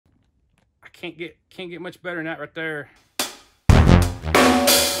I can't get much better than that right there.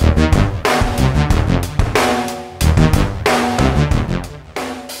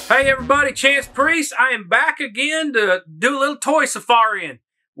 Hey everybody, Chance Priest. I am back again to do a little toy safariing.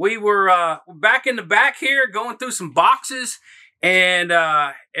 We were back in the back here going through some boxes, and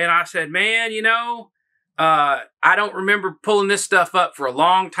I said, man, you know, I don't remember pulling this stuff up for a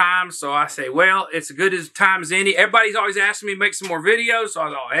long time. So I say, well, it's as good as time as any. Everybody's always asking me to make some more videos. So I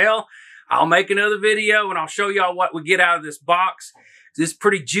thought, hell, I'll make another video and I'll show y'all what we get out of this box. This is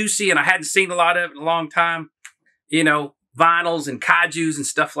pretty juicy and I hadn't seen a lot of it in a long time. You know, vinyls and kaijus and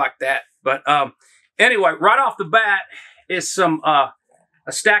stuff like that. But anyway, right off the bat is some a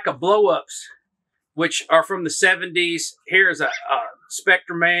stack of blow-ups, which are from the 70s. Here's a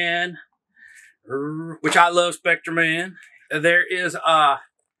Spectreman, which I love Spectreman. There is a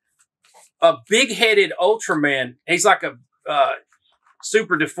big-headed Ultraman. He's like a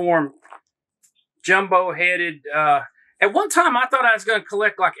super deformed, jumbo-headed. At one time, I thought I was going to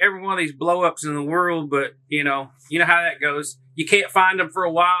collect like every one of these blow-ups in the world, but you know how that goes. You can't find them for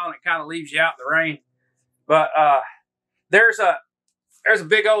a while, and it kind of leaves you out in the rain. But there's a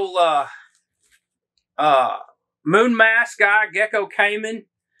big old moon mask guy, Gecko Cayman.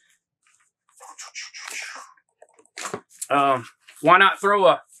 Why not throw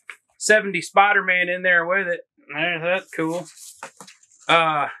a 70 Spider-Man in there with it? That's cool.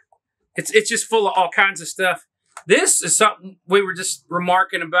 It's just full of all kinds of stuff. This is something we were just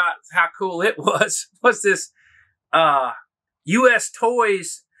remarking about how cool it was. What's this U.S.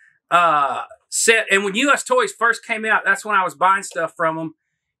 Toys set? And when U.S. Toys first came out, that's when I was buying stuff from them.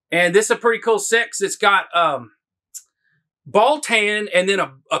 And this is a pretty cool set because it's got Baltan and then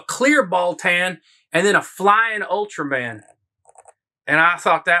a clear Baltan and then a flying Ultraman. And I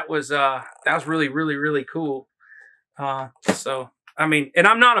thought that was really, really, really cool. So I mean, and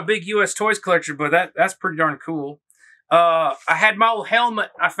I'm not a big U.S. Toys collector, but that's pretty darn cool. I had my old helmet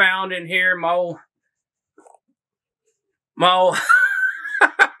I found in here, my old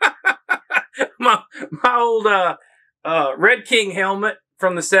Red King helmet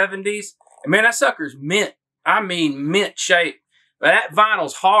from the 70s. And man, that sucker's mint. I mean, mint shape. But that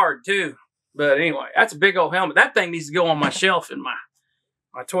vinyl's hard too. But anyway, that's a big old helmet. That thing needs to go on my shelf in my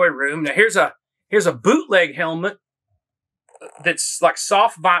toy room. Now here's a bootleg helmet that's like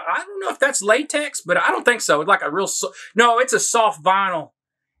soft vinyl. I don't know if that's latex, but I don't think so. It's like a real no, it's a soft vinyl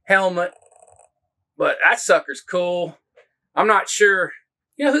helmet. But that sucker's cool. I'm not sure.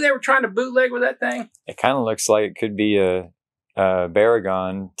 You know who they were trying to bootleg with that thing? It kind of looks like it could be a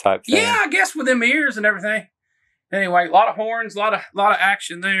Baragon type thing. Yeah, I guess with them ears and everything. Anyway, a lot of horns, a lot of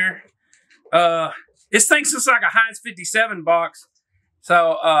action there. This thing's just like a Heinz 57 box.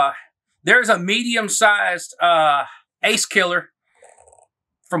 So there's a medium-sized Ace Killer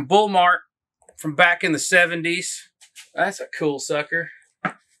from Bullmark from back in the 70s. That's a cool sucker.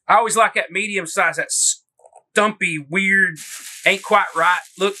 I always like that medium size, that stumpy, weird, ain't quite right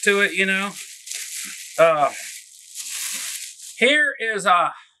look to it, you know. Here is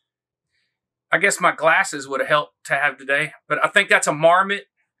I guess my glasses would have helped to have today, but I think that's a marmot.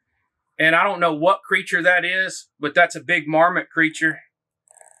 And I don't know what creature that is, but that's a big marmot creature.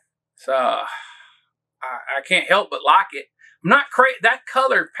 So I can't help but like it. I'm not crazy. That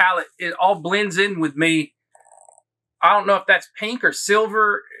color palette, it all blends in with me. I don't know if that's pink or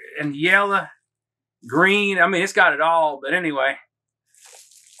silver and yellow, green. I mean, it's got it all. But anyway,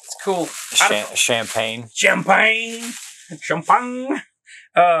 it's cool. Champagne. Champagne. Champagne.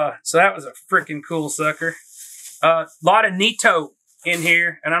 So that was a freaking cool sucker. A lot of Nito in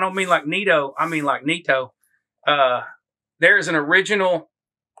here. And I don't mean like Nito. I mean like Nito. There's an original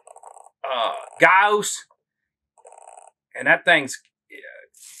Gauss, and that thing's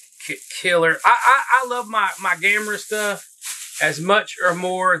killer. I love my Gamera stuff as much or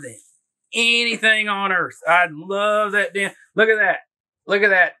more than anything on earth. I love that damn. Look at that. Look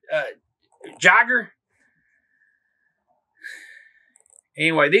at that Jagger.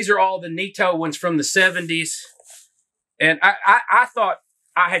 Anyway, these are all the Nito ones from the 70s. And I thought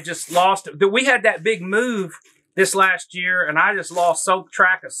I had just lost it. We had that big move this last year, and I just lost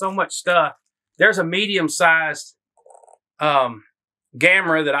track of so much stuff. There's a medium-sized Gamera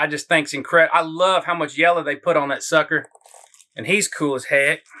that I just think's incredible. I love how much yellow they put on that sucker, and he's cool as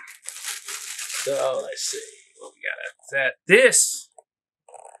heck. So let's see what we got at that. This,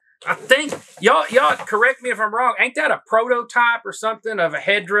 I think y'all correct me if I'm wrong. Ain't that a prototype or something of a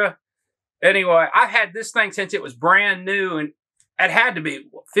Hedra? Anyway, I've had this thing since it was brand new, and it had to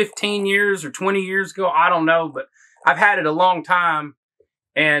be 15 years or 20 years ago. I don't know, but I've had it a long time.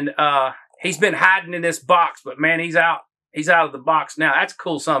 And he's been hiding in this box, but man, he's out He's out of the box now. That's a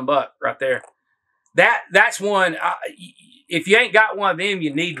cool son buck right there. That's one. If you ain't got one of them,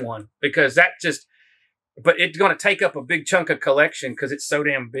 you need one because that just. But it's going to take up a big chunk of collection because it's so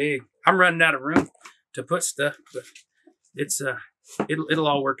damn big. I'm running out of room to put stuff, but it's it'll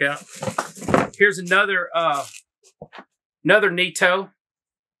all work out. Here's another Nito,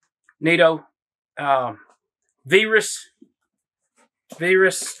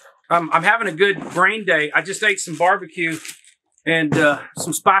 Virus. I'm having a good brain day. I just ate some barbecue and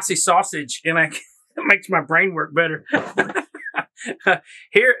some spicy sausage, and it makes my brain work better.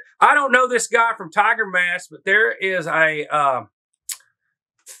 Here, I don't know this guy from Tiger Mask, but there is a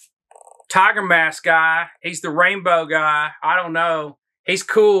Tiger Mask guy. He's the rainbow guy. I don't know. He's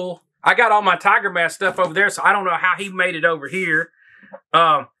cool. I got all my Tiger Mask stuff over there, so I don't know how he made it over here.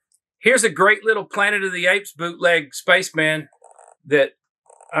 Here's a great little Planet of the Apes bootleg spaceman that,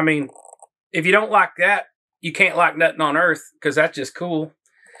 I mean, if you don't like that, you can't like nothing on earth because that's just cool.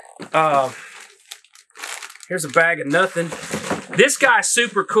 Here's a bag of nothing. This guy's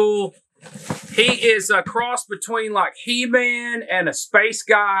super cool. He is a cross between like He-Man and a space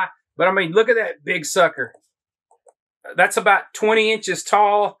guy. But I mean, look at that big sucker. That's about 20 inches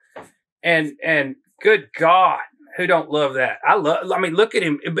tall. And good God, who don't love that? I mean, look at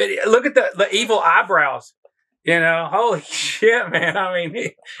him. Look at the evil eyebrows. You know, holy shit, man. I mean,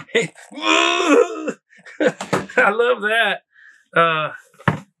 I love that.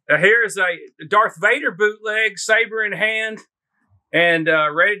 Here's a Darth Vader bootleg, saber in hand. And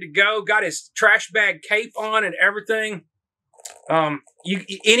ready to go. Got his trash bag cape on and everything.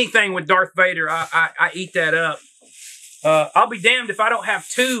 Anything with Darth Vader, I eat that up. I'll be damned if I don't have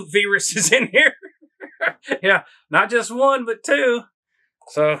 2 viruses in here. Yeah, not just one, but 2.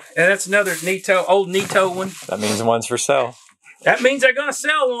 So, and that's another old Nito one. That means one's for sale. That means they're gonna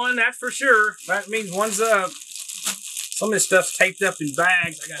sell one. That's for sure. That means one's up. Some of this stuff's taped up in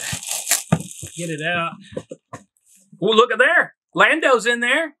bags. I gotta get it out. Well, look at there. Lando's in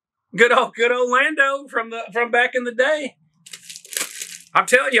there. Good old Lando from back in the day. I'm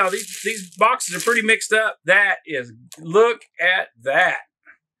telling y'all, these boxes are pretty mixed up. Look at that.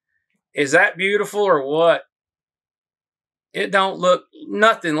 Is that beautiful or what? It don't look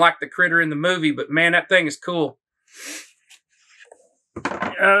nothing like the critter in the movie, but man, that thing is cool.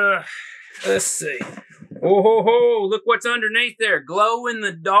 Let's see. Oh ho ho! Look what's underneath there. Glow in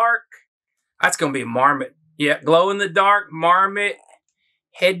the dark. That's gonna be a marmot. Yeah, glow in the dark marmot,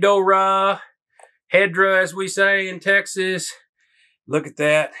 Hedorah, as we say in Texas. Look at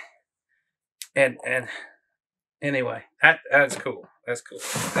that. And anyway, that's cool. That's cool.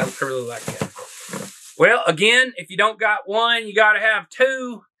 I really like that. Well, again, if you don't got one, you got to have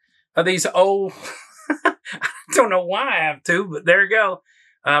 2 of these old. I don't know why I have 2, but there you go.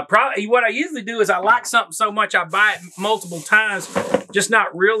 Probably what I usually do is I like something so much I buy it multiple times, just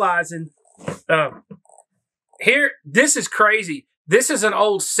not realizing. Here, this is crazy. This is an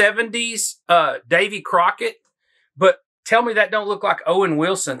old 70s Davy Crockett, but tell me that don't look like Owen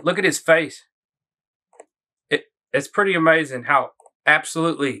Wilson. Look at his face. It's pretty amazing how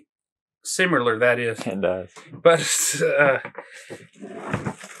absolutely similar that is. It does. But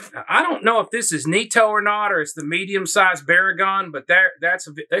I don't know if this is Nito or not, or it's the medium-sized Baragon, but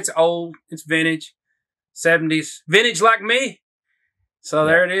it's old. It's vintage. 70s. Vintage like me. So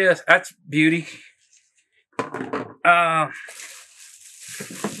there it is. That's beauty.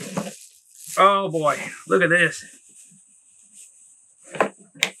 Oh boy, look at this.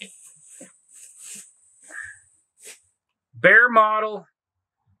 Bear model.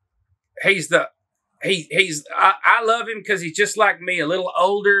 I love him because he's just like me, a little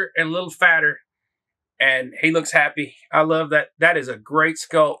older and a little fatter. And he looks happy. I love that. That is a great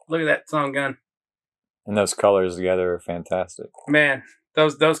sculpt. Look at that thumb gun. And those colors together are fantastic. Man,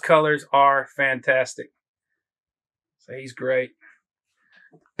 those colors are fantastic. So he's great.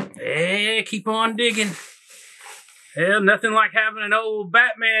 Hey, keep on digging. Hell, nothing like having an old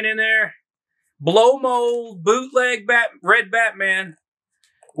Batman in there. Blow mold, bootleg red Batman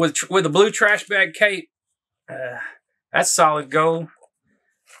with a blue trash bag cape. That's solid gold.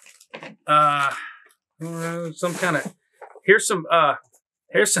 Some kind of here's some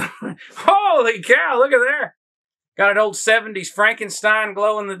holy cow, look at there. Got an old 70s Frankenstein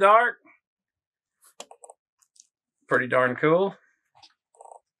glow in the dark. Pretty darn cool.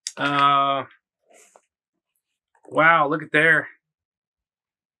 Wow, look at there.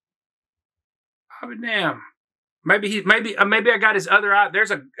 Oh damn. Maybe I got his other eye. There's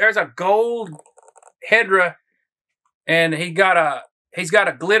a gold Hedorah, and he's got a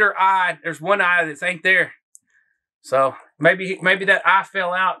glitter eye. There's one eye that ain't there. So maybe that eye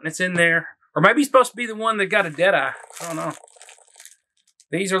fell out and it's in there. Or maybe he's supposed to be the one that got a dead eye. I don't know.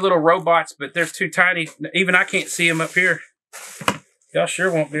 These are little robots, but they're too tiny. Even I can't see them up here. Y'all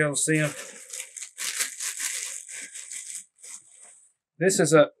sure won't be able to see them. This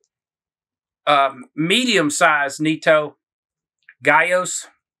is a medium-sized Nito Gaios.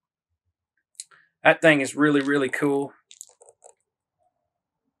 That thing is really, really cool.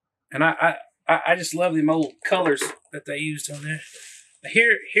 And I just love them old colors that they used on there.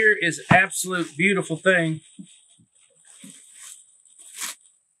 Here is absolute beautiful thing.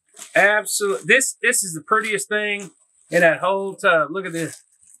 Absolute. This is the prettiest thing in that whole tub. Look at this.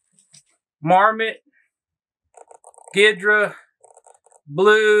 Marmot, Ghidra,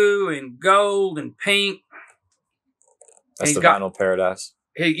 blue and gold and pink. That's the vinyl paradise.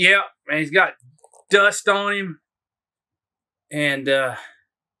 Yeah, and he's got dust on him. And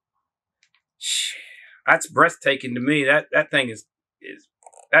that's breathtaking to me. That thing is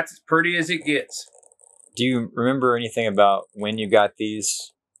that's as pretty as it gets. Do you remember anything about when you got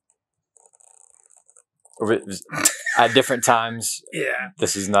these? Or it was at different times? Yeah.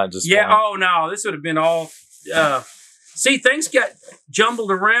 This is not just one. Oh, no. This would have been all... see, things got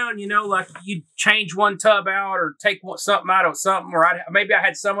jumbled around, you know, like you change one tub out or take something out of something, or maybe I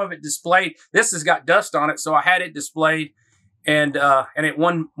had some of it displayed. This has got dust on it, so I had it displayed. And at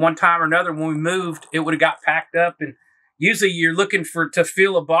one time or another, when we moved, it would have got packed up. And usually you're looking to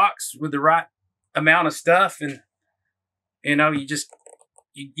fill a box with the right amount of stuff. And, you know,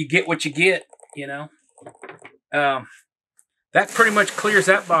 you get what you get, you know. That pretty much clears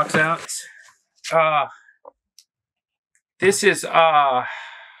that box out. This is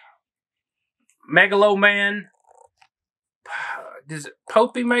Megaloman. Does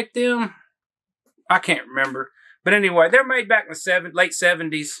Popey make them? I can't remember. But anyway, they're made back in the late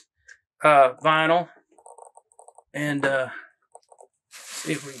 70s vinyl. And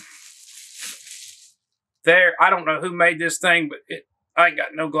see if we... There, I don't know who made this thing, but I ain't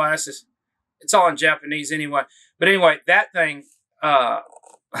got no glasses. It's all in Japanese anyway. But anyway, that thing, that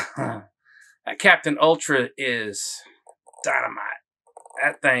Captain Ultra is dynamite.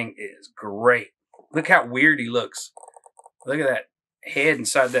 That thing is great. Look how weird he looks. Look at that head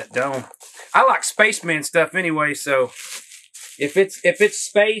inside that dome. I like spaceman stuff anyway, so if it's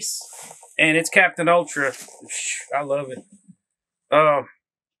space and it's Captain Ultra, I love it.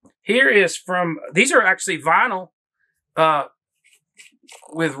 Here is from, these are actually vinyl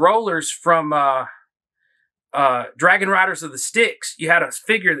with rollers from Dragon Riders of the Styx. You had a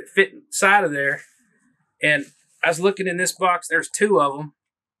figure that fit inside of there, and I was looking in this box. There's two of them.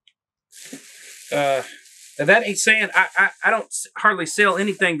 Now that ain't saying I don't hardly sell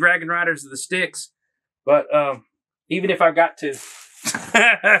anything Dragon Riders of the Styx, but even if I got to,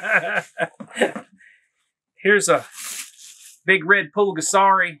 here's a big red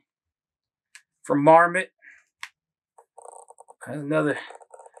Pulgasari from Marmot. Another.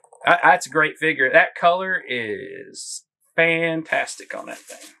 That's a great figure. That color is fantastic on that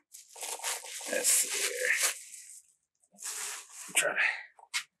thing. Let's see here. Try to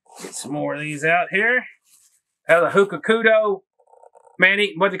get some more of these out here. The Hukakudo,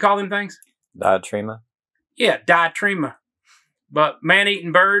 man-eating, what do they call them things? Diatrema. Yeah, Diatrema. But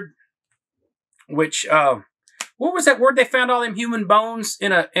man-eating bird, which, what was that word they found all them human bones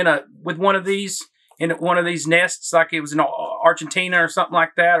with one of these, in one of these nests, like it was in Argentina or something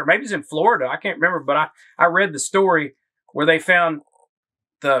like that, or maybe it's in Florida, I can't remember, but I read the story where they found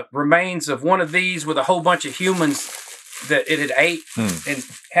the remains of one of these with a whole bunch of humans that it had ate and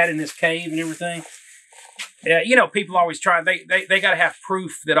had in this cave and everything. Yeah, you know, people always try. They got to have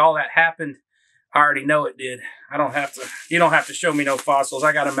proof that all that happened. I already know it did. I don't have to. You don't have to show me no fossils.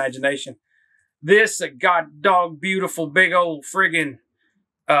 I got imagination. This a god dog beautiful big old friggin'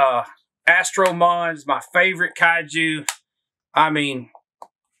 Astromon is my favorite kaiju. I mean,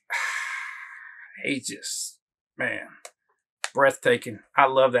 he's just, man, breathtaking. I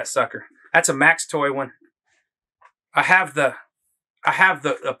love that sucker. That's a Max Toy one. I have the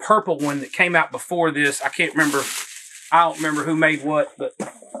purple one that came out before this. I can't remember. I don't remember who made what, but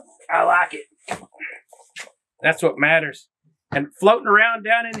I like it. That's what matters. And floating around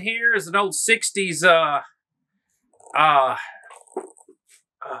down in here is an old 60s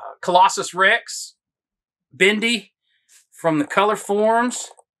Colossus Rex Bendy from the Color Forms.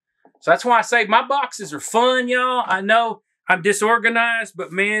 So that's why I say my boxes are fun, y'all. I know I'm disorganized,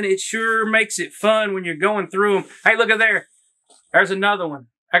 but man, it sure makes it fun when you're going through them. Hey, look at there. There's another one.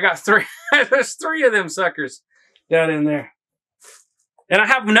 I got three. There's three of them suckers down in there. And I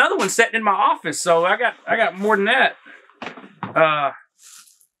have another one sitting in my office, so I got more than that.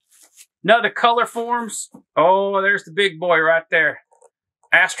 Another Color Forms. Oh, there's the big boy right there.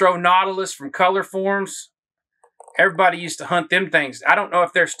 Astro Nautilus from Color Forms. Everybody used to hunt them things. I don't know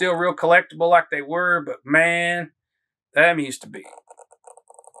if they're still real collectible like they were, but man, them used to be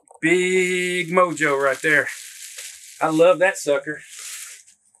big mojo right there. I love that sucker.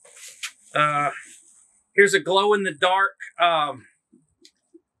 Here's a glow-in-the-dark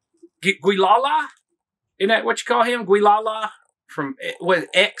Guilala. Isn't that what you call him? Guilala from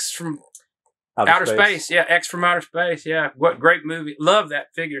X from Outer Space. Yeah, X from Outer Space. Yeah, what great movie. Love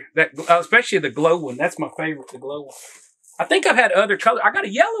that figure. That especially the glow one. That's my favorite, the glow one. I think I've had other colors. I got a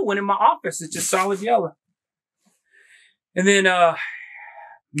yellow one in my office. It's just solid yellow. And then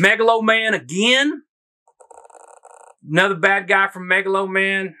Megalo Man again. Another bad guy from Megalo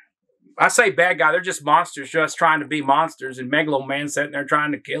Man. I say bad guy. They're just monsters just trying to be monsters. And Megalo Man sitting there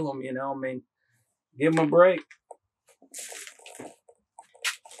trying to kill them, you know. I mean, give them a break.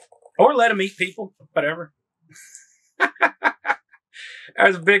 Or let them eat people. Whatever.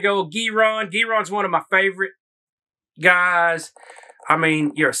 There's a big old Giron. Giron's one of my favorite guys. I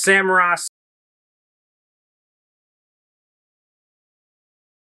mean, you're a samurai.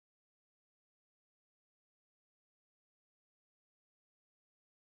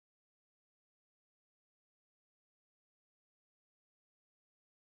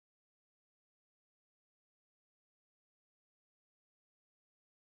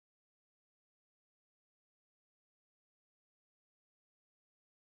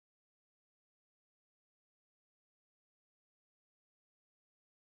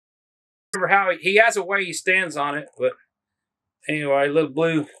 Remember how he has a way he stands on it, but anyway, little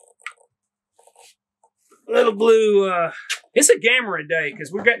blue, it's a Gamera day because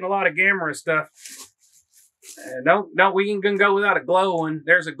we're getting a lot of Gamera stuff. We ain't gonna go without a glow one.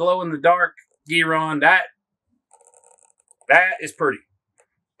 There's a glow in the dark Giron. That is pretty.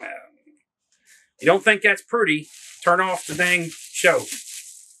 You don't think that's pretty? Turn off the dang show.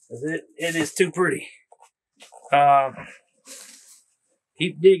 It is too pretty.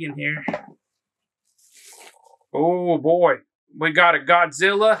 Keep digging here. Oh boy, we got a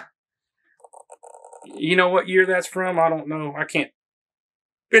Godzilla. You know what year that's from? I don't know. I can't.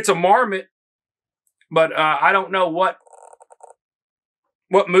 It's a Marmot, but I don't know what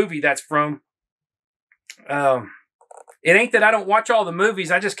movie that's from. It ain't that I don't watch all the movies.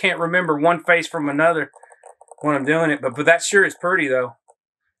 I just can't remember one face from another when I'm doing it. But that sure is pretty though.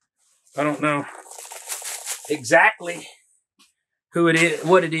 I don't know exactly who it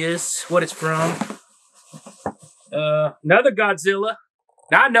is, what it's from. Another Godzilla.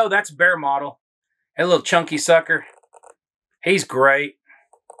 Now I know that's a bear model. That little chunky sucker. He's great.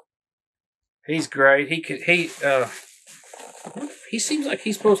 He's great. He seems like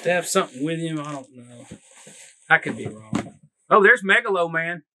he's supposed to have something with him. I don't know. I could be wrong. Oh, there's Megalo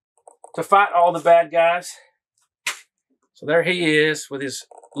Man to fight all the bad guys. So there he is with his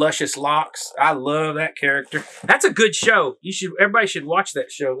luscious locks. I love that character. That's a good show. Everybody should watch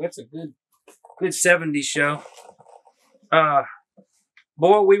that show. That's a good 70s show.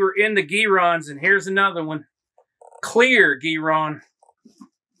 Boy, we were in the Girons, and here's another one. Clear Giron.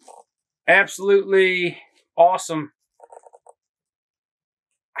 Absolutely awesome.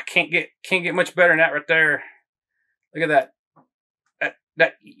 I can't get much better than that right there. Look at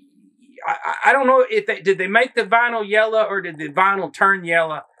that. I don't know if did they make the vinyl yellow or did the vinyl turn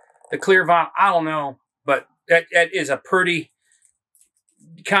yellow? The clear vinyl, I don't know, but that is a pretty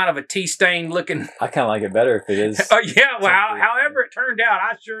kind of a tea stain looking. I kind of like it better if it is. Oh yeah, well, however it turned out,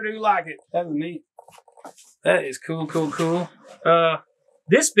 I sure do like it. That's neat. That is cool.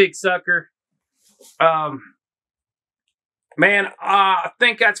 This big sucker, man, I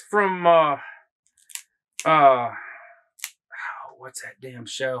think that's from what's that damn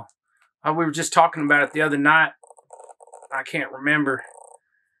show? We were just talking about it the other night. I can't remember.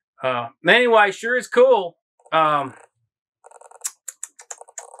 Anyway, sure is cool. Oh,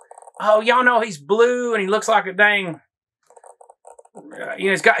 y'all know he's blue and he looks like a dang.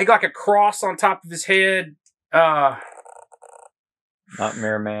 He's got like a cross on top of his head. Not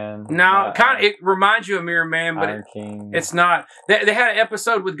Mirror Man. No, it reminds you of Mirror Man, but Iron King. It's not. They had an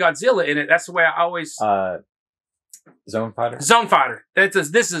episode with Godzilla in it. That's the way I always. Zone Fighter. Zone Fighter. This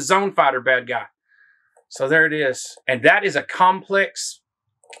is a Zone Fighter bad guy. So there it is, and that is a complex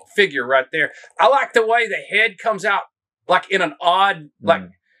figure right there. I like the way the head comes out like in an odd like.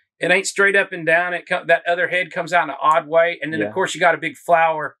 It ain't straight up and down. That other head comes out in an odd way. And then, of course, you got a big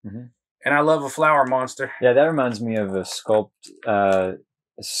flower. Mm-hmm. And I love a flower monster. Yeah, that reminds me of a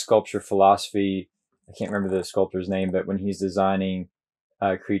sculpture philosophy. I can't remember the sculptor's name, but when he's designing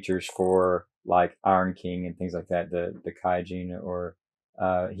creatures for, like, Iron King and things like that, the Kaijin, or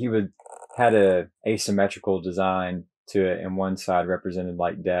he had a asymmetrical design to it, and one side represented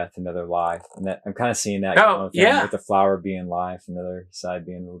like death, another life, and that I'm kind of seeing that Oh, yeah. with the flower being life, and the other side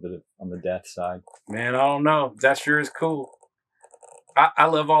being a little bit on the death side. Man, I don't know. That sure is cool. I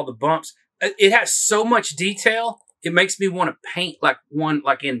love all the bumps. It has so much detail. It makes me want to paint like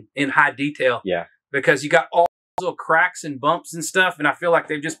in high detail. Yeah. Because you got all those little cracks and bumps and stuff, and I feel like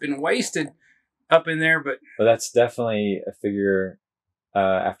they've just been wasted up in there. But that's definitely a figure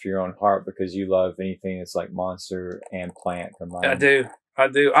after your own heart, because you love anything that's like monster and plant combined. I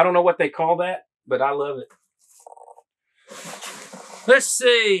do. I don't know what they call that, but I love it. Let's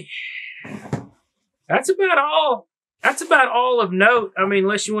see. That's about all. That's about all of note. I mean,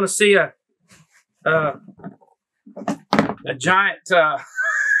 unless you want to see a giant.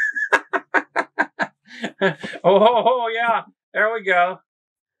 Oh, yeah. There we go.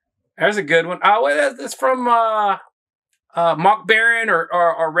 There's a good one. Oh, well, that's from Mock Baron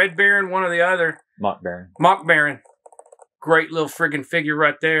or Red Baron, one or the other. Mock Baron. Mock Baron. Great little friggin' figure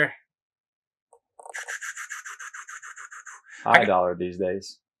right there. High dollar these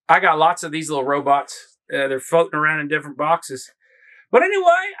days. I got lots of these little robots. They're floating around in different boxes. But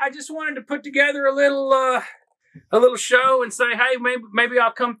anyway, I just wanted to put together a little show and say, hey, maybe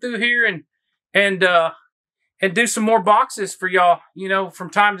I'll come through here and do some more boxes for y'all. You know, from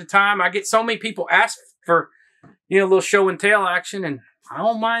time to time, I get so many people ask for, you know, a little show and tell action, and I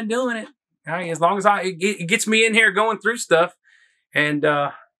don't mind doing it. As long as it gets me in here going through stuff, and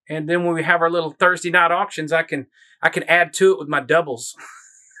then when we have our little Thursday night auctions, I can add to it with my doubles.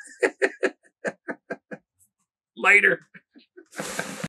 Later.